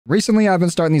Recently, I've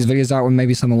been starting these videos out with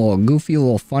maybe something a little goofy, a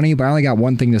little funny, but I only got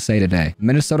one thing to say today.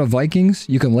 Minnesota Vikings,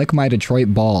 you can lick my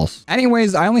Detroit balls.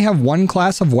 Anyways, I only have one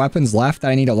class of weapons left that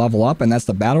I need to level up, and that's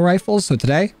the battle rifles. So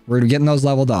today, we're getting those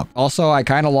leveled up. Also, I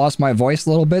kind of lost my voice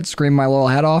a little bit, screamed my little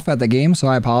head off at the game, so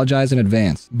I apologize in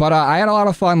advance. But I had a lot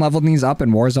of fun leveling these up in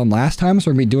Warzone last time,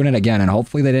 so we're gonna be doing it again, and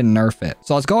hopefully they didn't nerf it.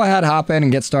 So let's go ahead, hop in,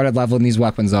 and get started leveling these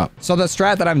weapons up. So the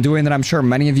strat that I'm doing that I'm sure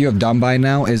many of you have done by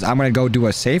now is I'm gonna go do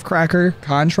a safecracker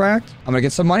contract. I'm gonna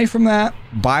get some money from that,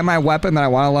 buy my weapon that I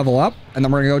want to level up, and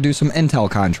then we're gonna go do some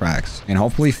intel contracts and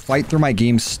hopefully fight through my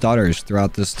game stutters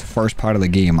throughout this first part of the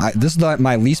game. This is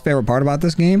my least favorite part about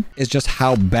this game is just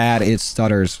how bad it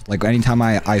stutters. Like anytime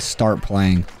I start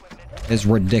playing. Is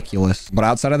ridiculous. But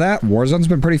outside of that, Warzone's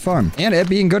been pretty fun. And it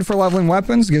being good for leveling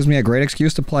weapons gives me a great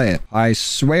excuse to play it. I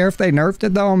swear if they nerfed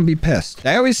it though, I'm gonna be pissed.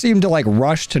 They always seem to like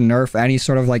rush to nerf any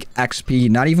sort of like XP,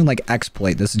 not even like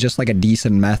exploit. This is just like a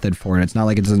decent method for it. It's not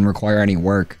like it doesn't require any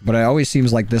work. But it always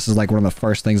seems like this is like one of the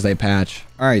first things they patch.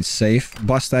 All right, safe.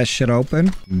 Bust that shit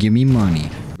open. Give me money.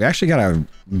 We actually got a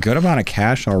good amount of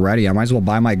cash already. I might as well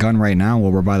buy my gun right now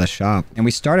while we're by the shop. And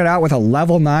we started out with a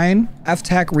level 9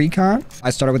 FTAC Recon. I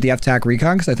started with the FTAC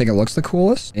Recon because I think it looks the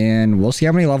coolest. And we'll see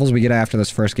how many levels we get after this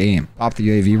first game. Pop the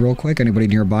UAV real quick. Anybody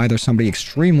nearby? There's somebody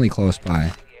extremely close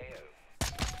by.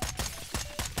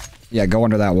 Yeah, go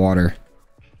under that water.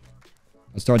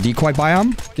 Let's throw a decoy by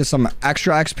him. Get some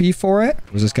extra XP for it.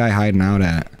 Where's this guy hiding out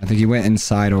at? I think he went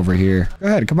inside over here. Go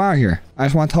ahead, come out here. I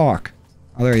just want to talk.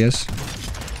 Oh, there he is.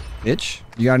 Bitch,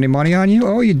 you got any money on you?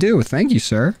 Oh, you do. Thank you,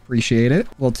 sir. Appreciate it.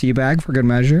 Little teabag for good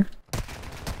measure.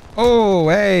 Oh,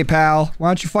 hey, pal. Why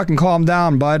don't you fucking calm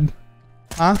down, bud?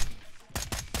 Huh?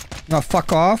 You gonna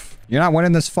fuck off? You're not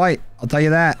winning this fight. I'll tell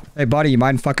you that. Hey, buddy, you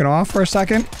mind fucking off for a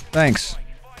second? Thanks.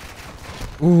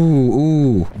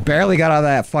 Ooh. Barely got out of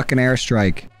that fucking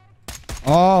airstrike.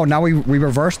 Oh, now we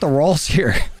reversed the roles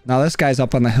here. Now this guy's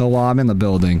up on the hill while I'm in the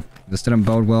building. This didn't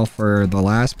bode well for the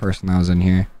last person that was in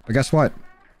here. But guess what?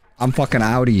 I'm fucking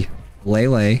outie.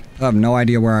 Lele. I have no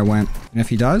idea where I went. And if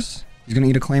he does, he's gonna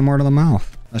eat a claymore to the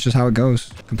mouth. That's just how it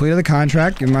goes. Completed the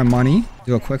contract. Give me my money.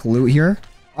 Do a quick loot here.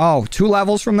 Oh, 2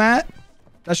 levels from that?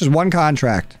 That's just 1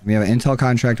 contract. We have an intel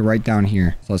contract right down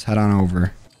here. So let's head on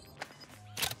over.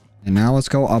 And now let's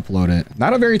go upload it.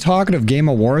 Not a very talkative game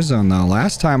of Warzone though.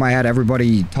 Last time I had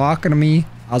everybody talking to me.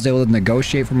 I was able to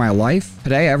negotiate for my life.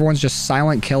 Today, everyone's just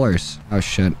silent killers. Oh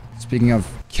shit. Speaking of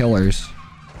killers.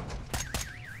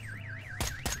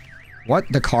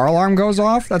 What? The car alarm goes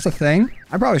off? That's a thing?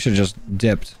 I probably should have just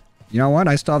dipped. You know what?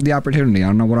 I still have the opportunity. I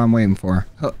don't know what I'm waiting for.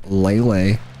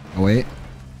 Lele. Oh wait.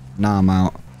 Nah, I'm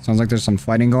out. Sounds like there's some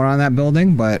fighting going on in that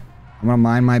building, but I'm gonna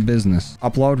mind my business.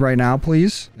 Upload right now,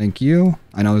 please. Thank you.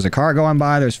 I know there's a car going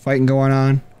by. There's fighting going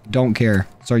on. Don't care.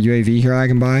 Is there a UAV here I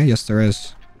can buy? Yes, there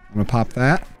is. I'm gonna pop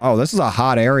that. Oh, this is a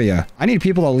hot area. I need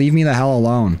people to leave me the hell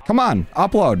alone. Come on,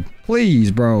 upload.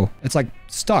 Please, bro. It's like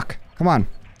stuck. Come on.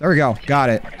 There we go. Got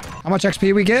it. How much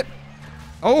XP we get?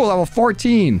 Oh, level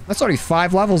 14. That's already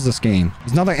 5 levels this game.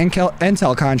 There's another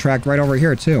intel contract right over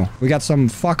here, too. We got some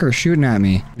fucker shooting at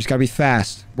me. We just gotta be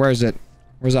fast. Where is it?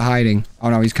 Where's it hiding?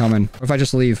 Oh no, he's coming. What if I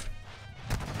just leave?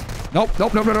 Nope. You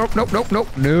don't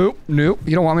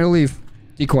want me to leave.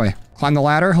 Decoy. Climb the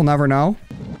ladder. He'll never know.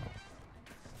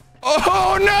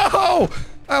 Oh no!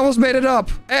 I almost made it up.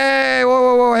 Hey,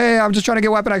 whoa. Hey, I'm just trying to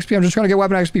get weapon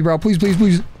XP. Bro.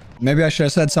 Please. Maybe I should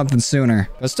have said something sooner.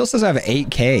 But it still says I have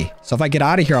 8K. So if I get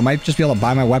out of here, I might just be able to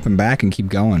buy my weapon back and keep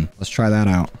going. Let's try that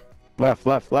out. Left.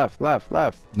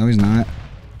 No, he's not.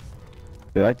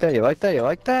 You like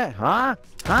that? Huh?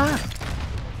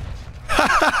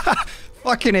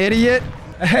 Fucking idiot.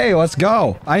 Hey, let's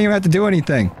go. I didn't even have to do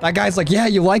anything. That guy's like, yeah,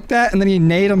 you like that? And then he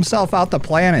nade himself out the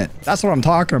planet. That's what I'm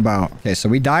talking about. Okay, so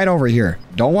we died over here.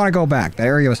 Don't want to go back. That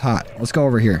area was hot. Let's go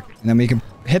over here. And then we can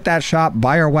hit that shop,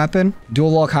 buy our weapon, do a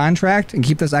little contract, and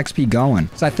keep this XP going.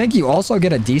 So I think you also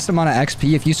get a decent amount of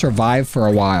XP if you survive for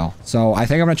a while. So I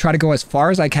think I'm going to try to go as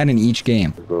far as I can in each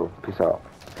game. Peace out.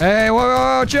 Hey,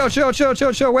 whoa,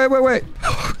 chill. Wait.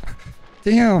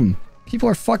 Damn. People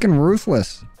are fucking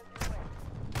ruthless.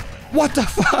 What the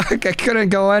fuck? I couldn't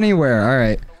go anywhere. All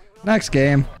right. Next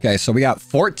game. Okay, so we got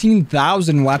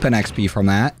 14,000 weapon XP from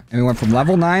that. And we went from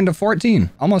level 9 to 14.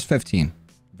 Almost 15.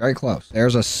 Very close.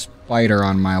 There's a spider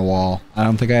on my wall. I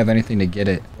don't think I have anything to get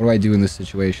it. What do I do in this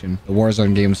situation? The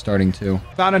Warzone game's starting too.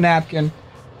 Found a napkin.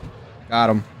 Got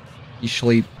him. He's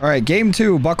asleep. All right, game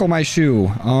 2. Buckle my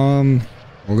shoe.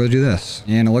 We'll go do this.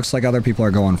 And it looks like other people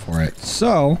are going for it.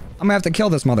 So, I'm gonna have to kill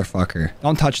this motherfucker.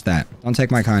 Don't touch that. Don't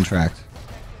take my contract.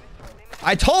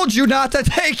 I told you not to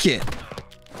take it!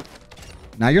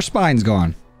 Now your spine's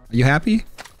gone. Are you happy?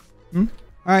 All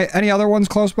All right, any other ones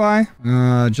close by?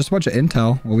 Just a bunch of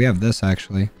intel. Well, we have this,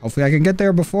 actually. Hopefully I can get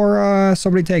there before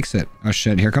somebody takes it. Oh,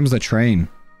 shit. Here comes the train.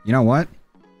 You know what?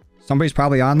 Somebody's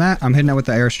probably on that. I'm hitting it with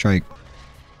the airstrike.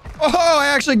 Oh, I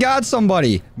actually got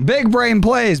somebody. Big brain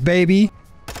plays, baby.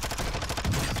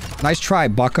 Nice try,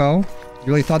 bucko. You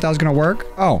really thought that was going to work?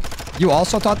 Oh, you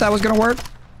also thought that was going to work?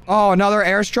 Oh, another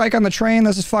airstrike on the train?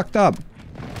 This is fucked up.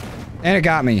 And it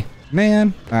got me.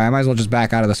 Man. All right, I might as well just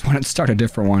back out of this one and start a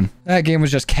different one. That game was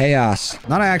just chaos.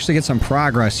 Now I actually get some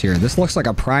progress here. This looks like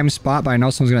a prime spot, but I know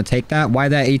someone's going to take that.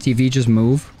 Why'd that ATV just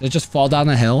move? Did it just fall down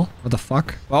the hill? What the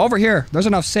fuck? Well, over here, there's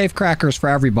enough safe crackers for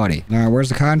everybody. All right, where's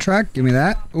the contract? Give me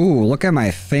that. Ooh, look at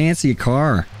my fancy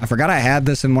car. I forgot I had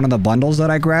this in one of the bundles that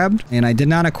I grabbed, and I did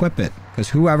not equip it, because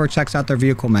whoever checks out their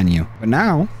vehicle menu. But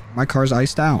now, my car's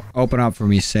iced out. Open up for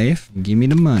me, safe. Give me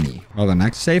the money. Oh, the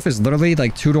next safe is literally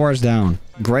like 2 doors down.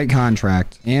 Great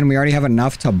contract. And we already have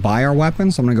enough to buy our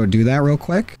weapons, so I'm gonna go do that real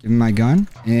quick. Give me my gun.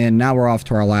 And now we're off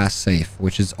to our last safe,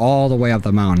 which is all the way up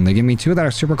the mountain. They give me 2 that are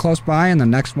super close by, and the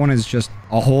next one is just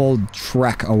a whole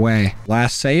trek away.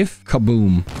 Last safe,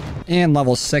 kaboom. And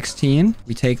level 16.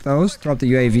 We take those, throw up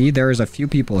the UAV. There is a few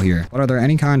people here. But are there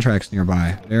any contracts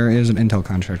nearby? There is an intel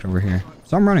contract over here.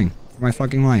 So I'm running. My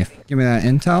fucking life. Give me that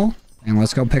intel and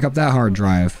let's go pick up that hard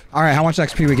drive. All right, how much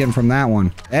XP we getting from that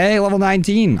one? Hey, level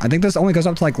 19. I think this only goes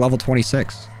up to like level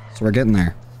 26. So we're getting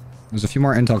there. There's a few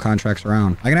more intel contracts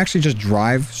around. I can actually just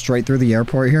drive straight through the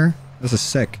airport here. This is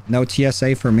sick. No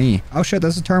TSA for me. Oh shit,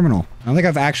 this is a terminal. I don't think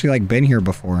I've actually like been here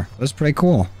before. This is pretty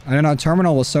cool. I didn't know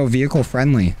terminal was so vehicle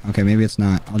friendly. Okay, maybe it's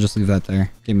not. I'll just leave that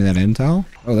there. Give me that intel.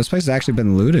 Oh, this place has actually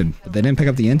been looted, but they didn't pick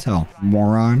up the intel.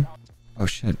 Moron. Oh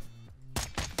shit.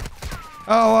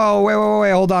 Oh,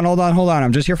 wait. Hold on.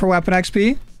 I'm just here for weapon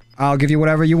XP. I'll give you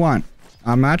whatever you want.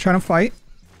 I'm not trying to fight.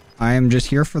 I am just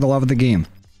here for the love of the game.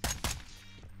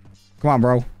 Come on,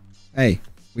 bro. Hey,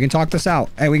 we can talk this out.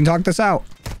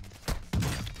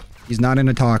 He's not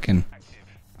into talking.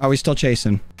 Oh, he's still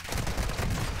chasing.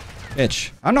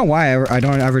 Bitch. I don't know why I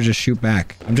don't ever just shoot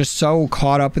back. I'm just so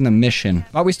caught up in the mission.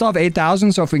 But we still have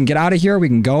 8,000, so if we can get out of here, we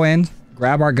can go in,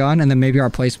 grab our gun, and then maybe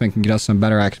our placement can get us some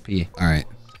better XP. All right.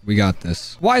 We got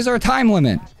this. Why is there a time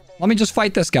limit? Let me just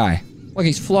fight this guy. Look,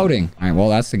 he's floating. All right, well,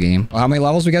 that's the game. Well, how many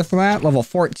levels we get from that? Level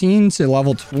 14 to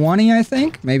level 20, I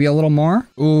think. Maybe a little more.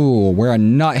 Ooh, we're a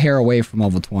nut hair away from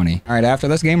level 20. All right, after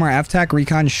this game, our FTAC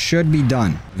recon should be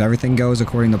done if everything goes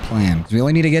according to plan. So we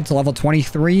only need to get to level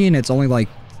 23, and it's only like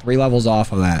 3 levels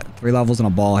off of that. 3 levels and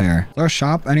a ball hair. Is there a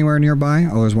shop anywhere nearby?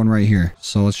 Oh, there's one right here.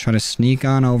 So let's try to sneak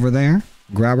on over there,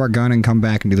 grab our gun, and come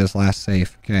back and do this last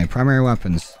safe. Okay, primary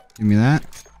weapons. Give me that.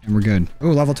 And we're good.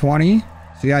 Ooh, level 20.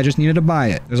 So yeah, I just needed to buy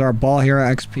it. There's our ball hero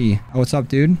XP. Oh, what's up,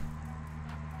 dude?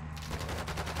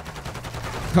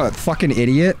 Oh, fucking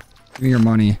idiot. Give me your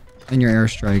money and your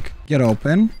airstrike. Get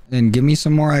open and give me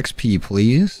some more XP,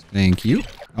 please. Thank you.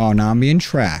 Oh, now I'm being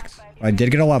tracked. But I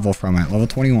did get a level from it. Level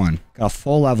 21. Got a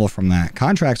full level from that.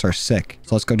 Contracts are sick.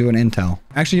 So let's go do an intel.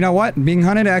 Actually, you know what? Being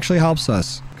hunted actually helps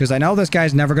us. Because I know this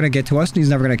guy's never going to get to us and he's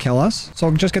never going to kill us.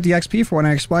 So just get the XP for when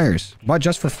it expires. But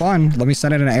just for fun, let me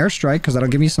send it an airstrike because that'll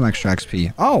give me some extra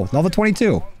XP. Oh, level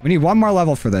 22. We need 1 more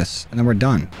level for this and then we're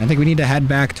done. I think we need to head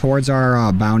back towards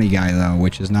our bounty guy though,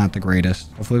 which is not the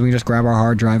greatest. Hopefully we can just grab our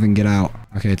hard drive and get out.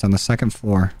 Okay, it's on the 2nd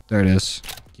floor. There it is.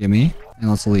 Gimme. And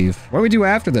let's leave. What do we do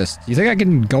after this? Do you think I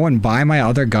can go and buy my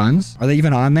other guns? Are they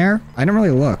even on there? I didn't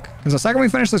really look. Because the second we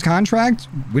finish this contract,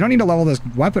 we don't need to level this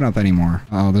weapon up anymore.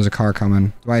 Oh, there's a car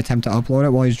coming. Do I attempt to upload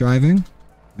it while he's driving?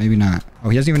 Maybe not. Oh,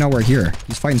 he doesn't even know we're here.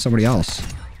 He's fighting somebody else.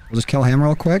 We'll just kill him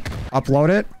real quick. Upload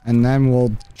it. And then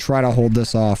we'll try to hold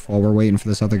this off while we're waiting for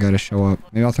this other guy to show up.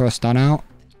 Maybe I'll throw a stun out.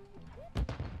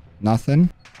 Nothing.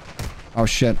 Oh,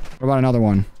 shit. What about another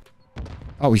one?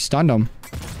 Oh, we stunned him.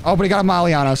 Oh, but he got a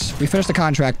molly on us. We finished the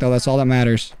contract, though. That's all that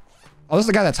matters. Oh, this is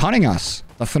the guy that's hunting us.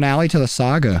 The finale to the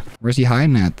saga. Where's he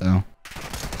hiding at, though?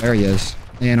 There he is.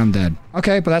 And I'm dead.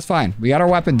 Okay, but that's fine. We got our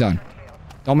weapon done.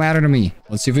 Don't matter to me.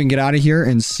 Let's see if we can get out of here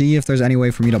and see if there's any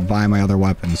way for me to buy my other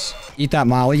weapons. Eat that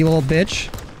molly, you little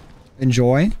bitch.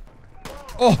 Enjoy.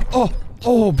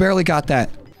 Oh, barely got that.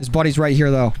 His buddy's right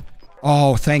here, though.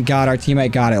 Oh, thank God our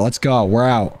teammate got it. Let's go. We're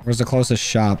out. Where's the closest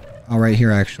shop? Oh, right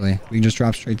here, actually. We can just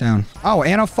drop straight down. Oh,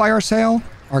 and a fire sale?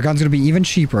 Our gun's gonna be even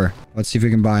cheaper. Let's see if we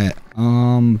can buy it.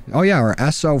 Oh yeah, our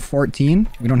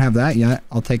SO14. We don't have that yet.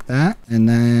 I'll take that. And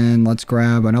then let's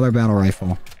grab another battle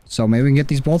rifle. So maybe we can get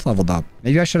these both leveled up.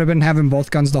 Maybe I should have been having both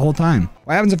guns the whole time.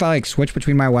 What happens if I like switch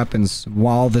between my weapons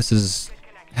while this is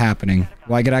happening?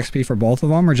 Will I get XP for both of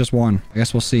them or just one? I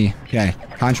guess we'll see. Okay,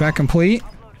 contract complete.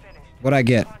 What'd I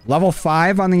get? Level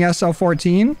 5 on the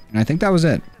SL14. And I think that was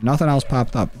it. Nothing else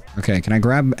popped up. Okay, can I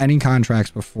grab any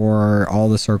contracts before all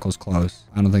the circles close?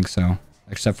 I don't think so.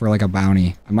 Except for like a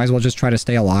bounty. I might as well just try to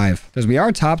stay alive. Because we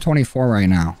are top 24 right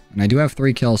now. And I do have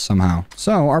 3 kills somehow.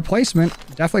 So our placement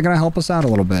definitely going to help us out a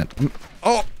little bit.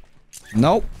 Oh!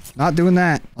 Nope. Not doing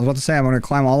that. I was about to say I'm going to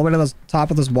climb all the way to the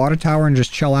top of this water tower and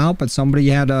just chill out. But somebody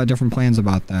had different plans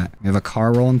about that. We have a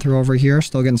car rolling through over here.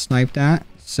 Still getting sniped at.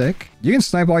 Sick. You can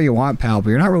snipe all you want, pal, but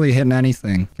you're not really hitting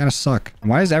anything. Kind of suck.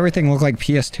 Why does everything look like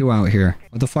PS2 out here?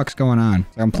 What the fuck's going on?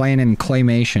 I'm playing in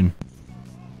claymation.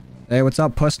 Hey, what's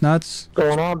up, puss nuts? What's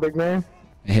going on, big man?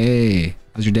 Hey,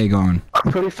 how's your day going?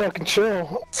 Pretty fucking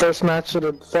chill. First match of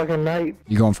the fucking night.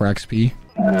 You going for XP?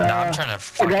 No, I'm trying to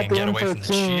fucking get away from the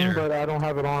cheater. But I don't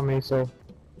have it on me, so.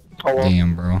 Oh, well.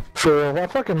 Damn, bro. For real,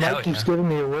 that fucking mic keeps giving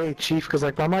me away, chief, because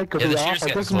like my mic could be off.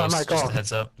 Like, this is my mic just off.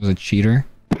 Heads up. Was a cheater?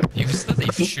 You said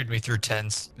that you shoot me through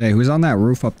tents. Hey, who's on that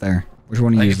roof up there? Which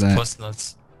one of you is that? Puss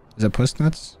nuts. Is it puss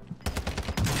nuts?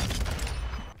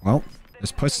 Well,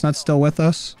 is puss nuts still with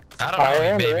us? I don't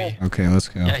know, maybe. Okay, let's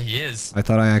go. Yeah, he is. I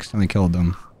thought I accidentally killed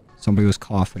them. Somebody was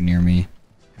coughing near me.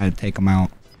 Had to take him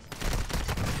out.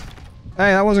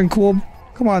 Hey, that wasn't cool.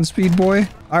 Come on, speed boy.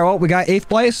 All right, well, we got 8th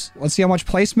place. Let's see how much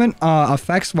placement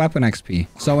affects weapon XP.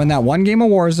 So in that one game of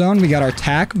Warzone, we got our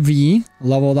TAC V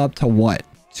leveled up to what?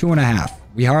 2.5.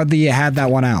 We hardly had that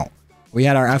one out. We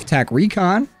had our FTAC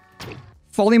Recon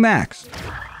fully maxed.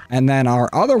 And then our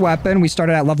other weapon, we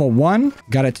started at level 1,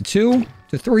 got it to 2,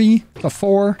 to 3, to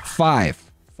 4,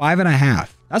 5. 5.5.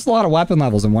 That's a lot of weapon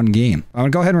levels in one game. I'm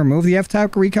going to go ahead and remove the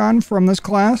FTAC Recon from this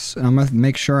class. And I'm going to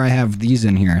make sure I have these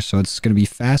in here. So it's going to be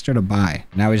faster to buy.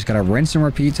 Now we just got to rinse and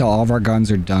repeat till all of our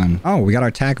guns are done. Oh, we got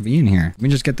our TAC V in here. Let me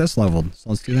just get this leveled. So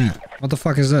let's do that. What the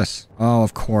fuck is this? Oh,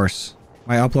 of course.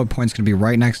 My upload point's going to be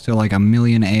right next to like a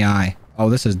million AI. Oh,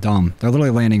 this is dumb. They're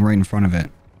literally landing right in front of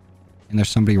it. And there's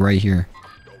somebody right here.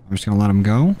 I'm just going to let them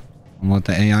go. And let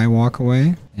the AI walk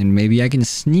away. And maybe I can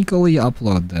sneakily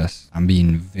upload this. I'm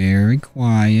being very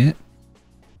quiet.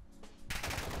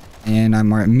 And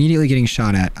I'm immediately getting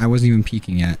shot at. I wasn't even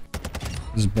peeking yet.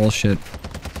 This is bullshit.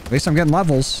 At least I'm getting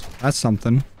levels. That's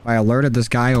something. I alerted this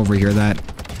guy over here that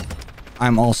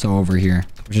I'm also over here.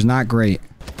 Which is not great.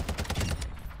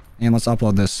 And let's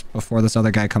upload this before this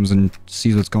other guy comes and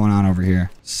sees what's going on over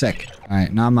here. Sick.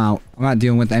 Alright, now I'm out. I'm not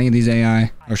dealing with any of these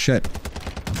AI. Oh shit.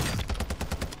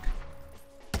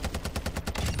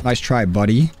 Nice try,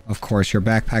 buddy. Of course, your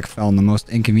backpack fell in the most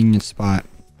inconvenient spot.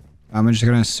 I'm just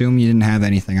gonna assume you didn't have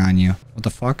anything on you. What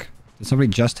the fuck? Did somebody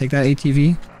just take that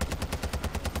ATV?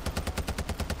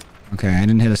 Okay, I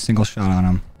didn't hit a single shot on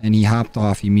him. And he hopped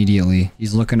off immediately.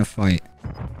 He's looking to fight.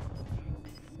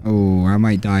 Oh, I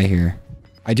might die here.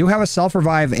 I do have a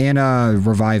self-revive and a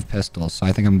revive pistol, so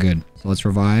I think I'm good. So let's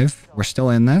revive. We're still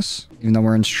in this, even though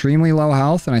we're in extremely low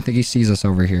health, and I think he sees us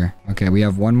over here. Okay, we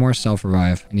have one more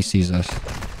self-revive, and he sees us.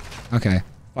 Okay,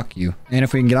 fuck you. And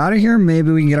if we can get out of here,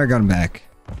 maybe we can get our gun back.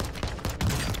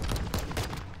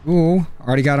 Ooh,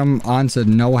 already got him onto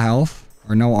no health,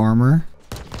 or no armor.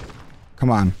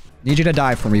 Come on. Need you to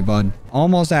die for me, bud.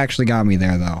 Almost actually got me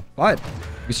there, though. But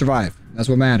we survived. That's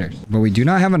what matters. But we do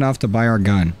not have enough to buy our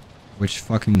gun. Which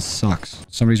fucking sucks.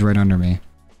 Somebody's right under me.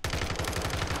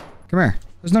 Come here.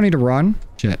 There's no need to run.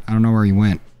 Shit, I don't know where he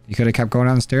went. He could have kept going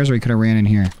down the stairs or he could have ran in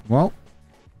here. Well,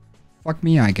 fuck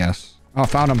me, I guess. Oh,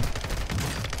 found him.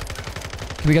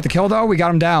 Can we get the kill, though? We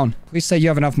got him down. Please say you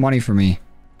have enough money for me.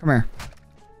 Come here.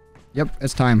 Yep,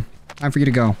 it's time. Time for you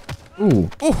to go.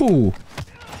 Ooh. Ooh.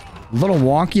 A little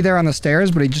wonky there on the stairs,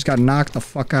 but he just got knocked the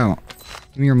fuck out.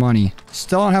 Give me your money.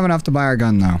 Still don't have enough to buy our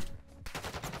gun, though.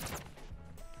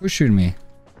 Who's shooting me?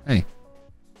 Hey.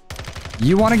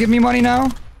 You want to give me money now?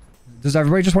 Does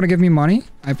everybody just want to give me money?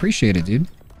 I appreciate it, dude.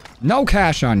 No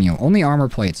cash on you. Only armor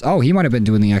plates. Oh, he might have been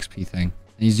doing the XP thing.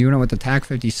 And he's doing it with the TAC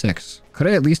 56. Could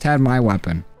have at least had my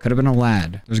weapon. Could have been a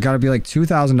lad. There's got to be like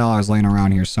 $2,000 laying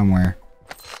around here somewhere.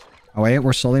 Oh, wait.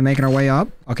 We're slowly making our way up.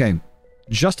 Okay.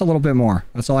 Just a little bit more.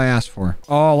 That's all I asked for.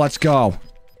 Oh, let's go.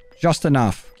 Just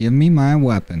enough. Give me my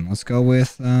weapon. Let's go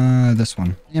with this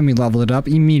one. And we leveled it up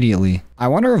immediately. I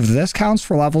wonder if this counts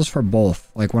for levels for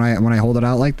both. Like when I hold it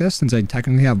out like this, since I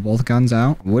technically have both guns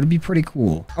out, would be pretty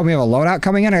cool. Oh, we have a loadout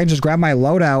coming in. I can just grab my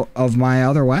loadout of my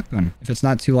other weapon if it's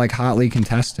not too like hotly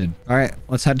contested. All right,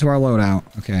 let's head to our loadout.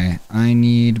 Okay, I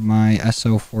need my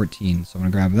SO14, so I'm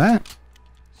gonna grab that.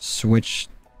 Switch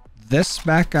this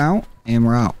back out, and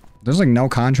we're out. There's like no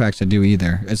contracts to do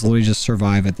either. It's literally just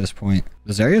survive at this point.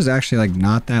 This area is actually like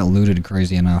not that looted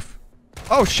crazy enough.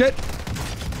 Oh shit!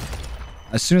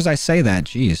 As soon as I say that,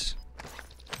 jeez.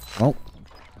 Well,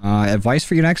 advice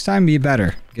for you next time, be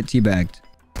better. Get teabagged.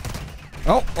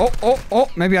 Oh.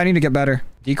 Maybe I need to get better.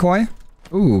 Decoy.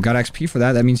 Ooh, got XP for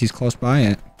that. That means he's close by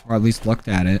it. Or at least looked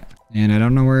at it. And I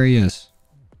don't know where he is.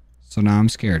 So now I'm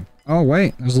scared. Oh,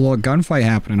 wait. There's a little gunfight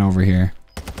happening over here.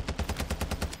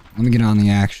 Let me get on the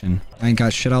action. I ain't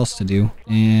got shit else to do.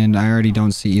 And I already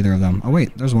don't see either of them. Oh,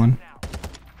 wait. There's one.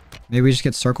 Maybe we just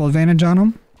get circle advantage on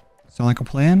them? Sound like a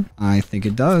plan? I think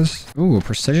it does. Ooh,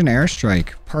 precision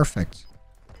airstrike. Perfect.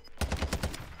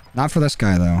 Not for this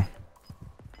guy, though.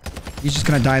 He's just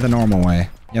gonna die the normal way.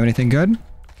 You have anything good?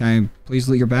 Can I please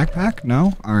loot your backpack?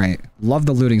 No? Alright. Love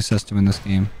the looting system in this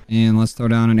game. And let's throw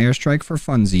down an airstrike for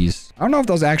funsies. I don't know if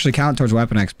those actually count towards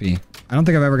weapon XP. I don't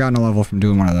think I've ever gotten a level from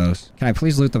doing one of those. Can I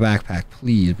please loot the backpack?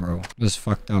 Please, bro. This is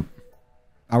fucked up.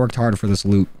 I worked hard for this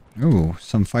loot. Ooh,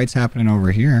 some fights happening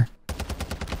over here.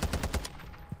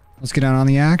 Let's get down on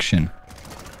the action.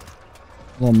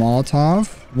 A little Molotov.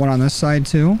 One on this side,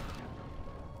 too.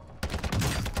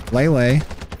 Lele.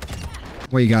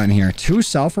 What you got in here? 2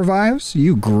 self-revives?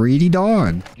 You greedy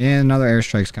dog. And another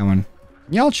airstrike's coming.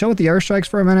 Can y'all chill with the airstrikes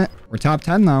for a minute? We're top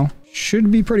 10, though.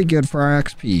 Should be pretty good for our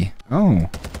XP. Oh.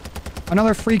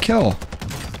 Another free kill.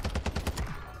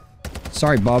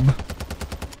 Sorry, bub.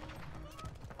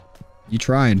 You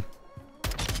tried.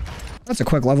 That's a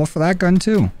quick level for that gun,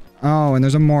 too. Oh, and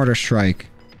there's a mortar strike.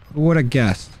 Who would have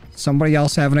guessed? Somebody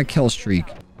else having a kill streak.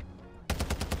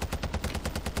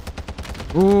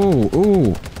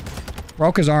 Ooh.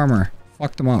 Broke his armor.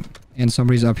 Fucked him up. And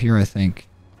somebody's up here, I think.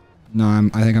 No,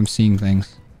 I think I'm seeing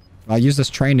things. I'll use this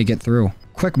train to get through.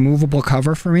 Quick movable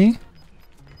cover for me.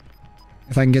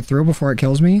 If I can get through before it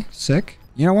kills me. Sick.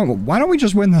 You know what? Why don't we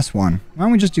just win this one? Why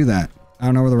don't we just do that? I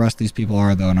don't know where the rest of these people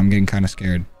are, though, and I'm getting kind of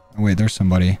scared. Oh, wait. There's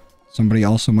somebody. Somebody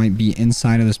also might be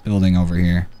inside of this building over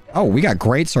here. Oh, we got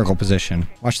great circle position.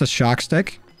 Watch this shock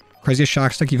stick. Craziest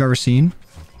shock stick you've ever seen.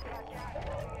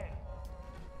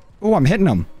 Oh, I'm hitting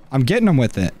him. I'm getting him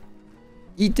with it.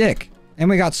 Eat dick. And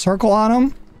we got circle on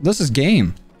him. This is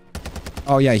game.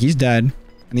 Oh, yeah, he's dead.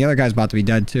 And the other guy's about to be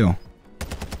dead, too.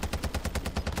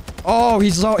 Oh,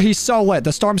 he's so lit.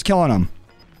 The storm's killing him.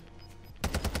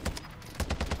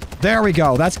 There we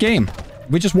go. That's game.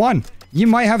 We just won. You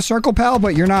might have circle, pal,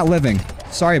 but you're not living.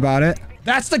 Sorry about it.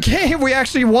 That's the game. We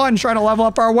actually won trying to level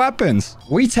up our weapons.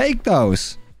 We take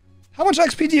those. How much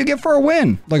XP do you get for a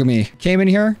win? Look at me. Came in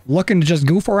here looking to just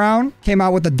goof around. Came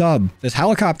out with the dub. This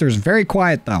helicopter is very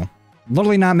quiet, though.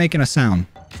 Literally not making a sound.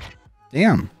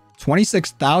 Damn.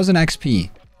 26,000 XP.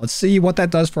 Let's see what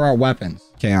that does for our weapons.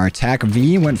 Okay, our attack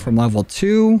V went from level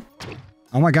 2.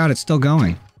 Oh my god, it's still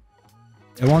going.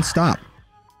 It won't stop.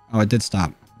 Oh, it did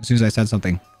stop as soon as I said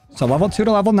something. So level 2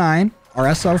 to level 9. Our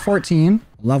SO14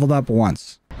 leveled up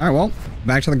once. Alright, well,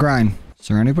 back to the grind. Is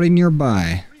there anybody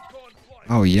nearby?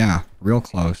 Oh yeah, real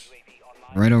close.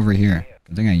 Right over here.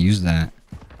 Good thing I used that.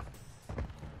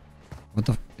 What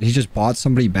the... He just bought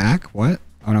somebody back? What?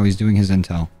 Oh no, he's doing his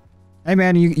intel. Hey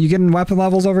man, you getting weapon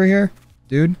levels over here?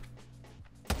 Dude?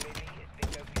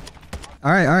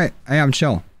 Alright. Hey, I'm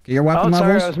chill. Get your weapon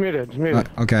levels? Sorry, I was muted.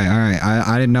 Okay, alright.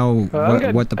 I didn't know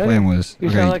what the plan was. You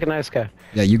sound like a nice guy.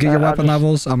 Yeah, you get your weapon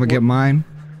levels. I'm gonna get mine.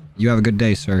 You have a good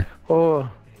day, sir. Oh.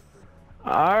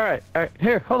 Alright.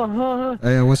 Here, hold on.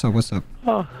 Hey, what's up?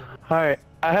 Oh, alright.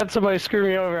 I had somebody screw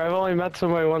me over. I've only met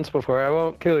somebody once before. I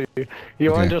won't kill you.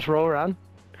 You want to just roll around?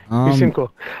 You seem cool.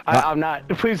 I'm not.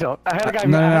 Please don't. I had a guy.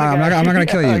 No. I'm not gonna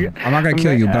kill you. I'm not gonna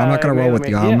kill you, but I'm not gonna roll with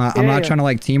you. I'm not trying to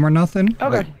like team or nothing.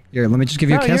 Okay. Like, here, let me just give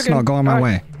you a kiss and I'll go on my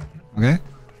way. Okay?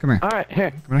 Come here. Alright,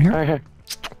 here. Come on here. Alright, here.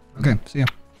 Okay, see ya.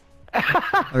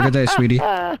 Have a good day, sweetie.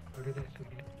 Yeah,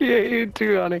 you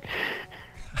too, honey.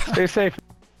 Stay safe.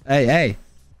 Hey.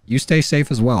 You stay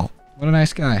safe as well. What a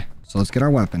nice guy. So let's get our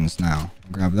weapons now.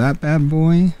 Grab that bad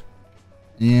boy.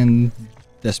 And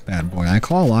this bad boy. I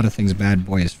call a lot of things bad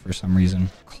boys for some reason.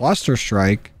 Cluster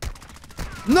strike.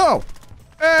 No!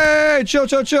 Hey, chill.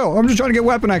 I'm just trying to get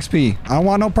weapon XP. I don't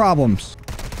want no problems.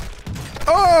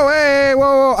 Oh, hey,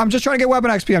 whoa. I'm just trying to get weapon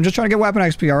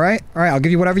XP. All right, I'll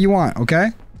give you whatever you want, okay?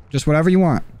 Just whatever you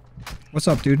want. What's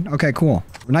up, dude? Okay, cool.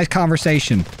 Nice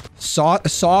conversation.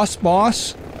 Sauce,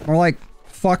 boss? More like,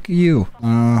 fuck you.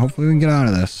 Hopefully we can get out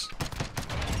of this.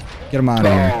 Get him out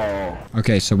of here.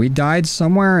 Okay, so we died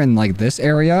somewhere in, like, this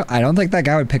area. I don't think that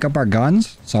guy would pick up our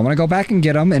guns. So I'm gonna go back and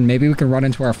get him, and maybe we can run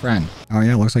into our friend. Oh,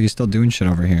 yeah, looks like he's still doing shit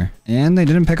over here. And they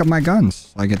didn't pick up my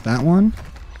guns. So I get that one.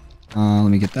 Let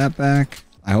me get that back.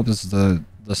 I hope this is the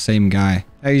same guy.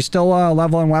 Hey, you still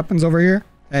leveling weapons over here?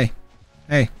 Hey,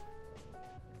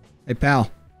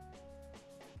 pal.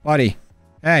 Buddy.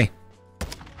 Hey.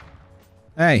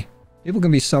 People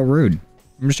can be so rude.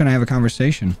 I'm just trying to have a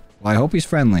conversation. Well, I hope he's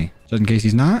friendly. Just in case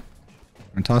he's not,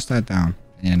 I'm gonna toss that down.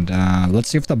 And let's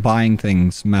see if the buying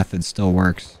things method still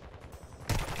works.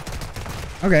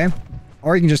 Okay.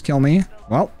 Or you can just kill me.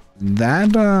 Well,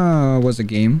 that was a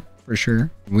game for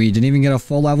sure. We didn't even get a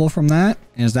full level from that.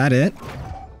 Is that it?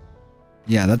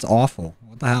 Yeah, that's awful.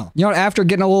 What the hell? You know what? After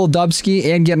getting a little dubski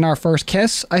and getting our first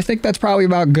kiss, I think that's probably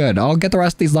about good. I'll get the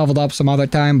rest of these leveled up some other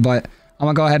time, but I'm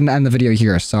gonna go ahead and end the video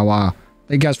here. So,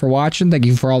 thank you guys for watching. Thank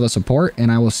you for all the support,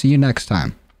 and I will see you next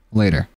time. Later.